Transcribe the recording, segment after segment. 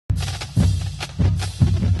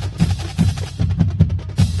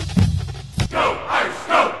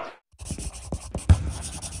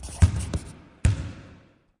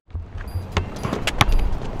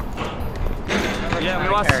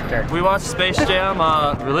We watch Space Jam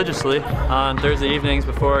religiously on Thursday evenings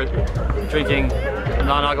before drinking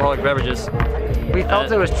non-alcoholic beverages. We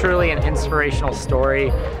felt it was truly an inspirational story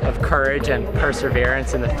of courage and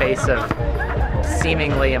perseverance in the face of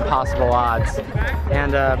seemingly impossible odds.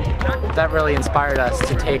 And that really inspired us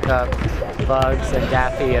to take up Bugs and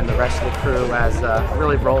Daffy and the rest of the crew as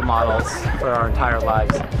really role models for our entire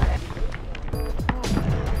lives.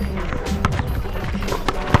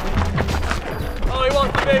 Oh, he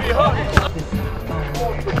wants the baby hook!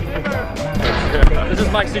 This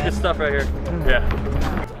is my secret stuff right here. Yeah.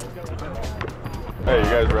 Hey, you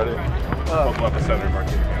guys ready?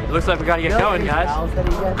 It looks like we gotta get going, guys.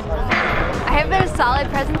 I have been a solid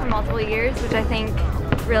present for multiple years, which I think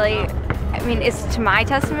really, I mean, is to my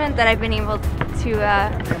testament that I've been able to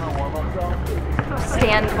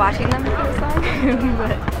stand watching them for this long.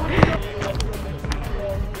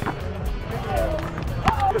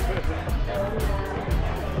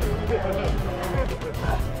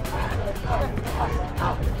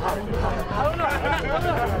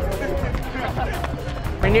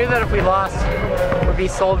 We knew that if we lost, we'd be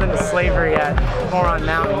sold into slavery at Moron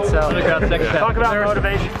Mountain, so talk about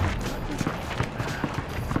motivation.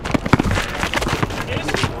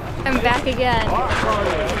 I'm back again.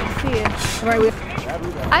 See you.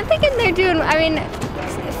 I'm thinking they're doing, I mean,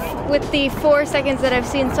 with the 4 seconds that I've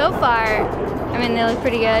seen so far, I mean, they look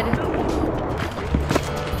pretty good.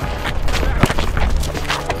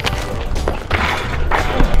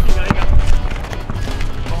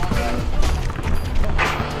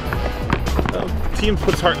 Team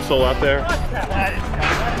puts heart and soul out there.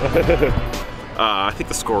 I think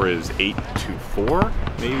the score is 8-4,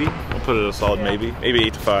 maybe. I'll put it a solid maybe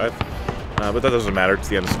 8-5. But that doesn't matter. It's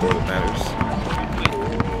the end of the score that matters.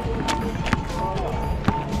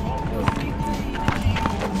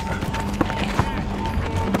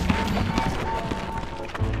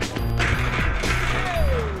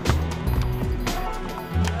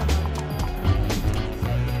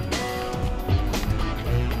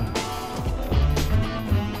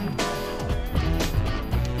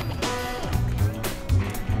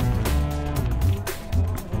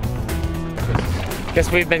 Guess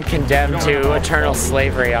we've been condemned to eternal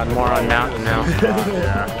slavery on Moron Mountain now.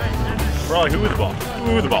 Yeah. We're all like, who with the ball?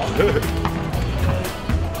 Who with the ball?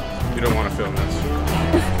 You don't want to film this.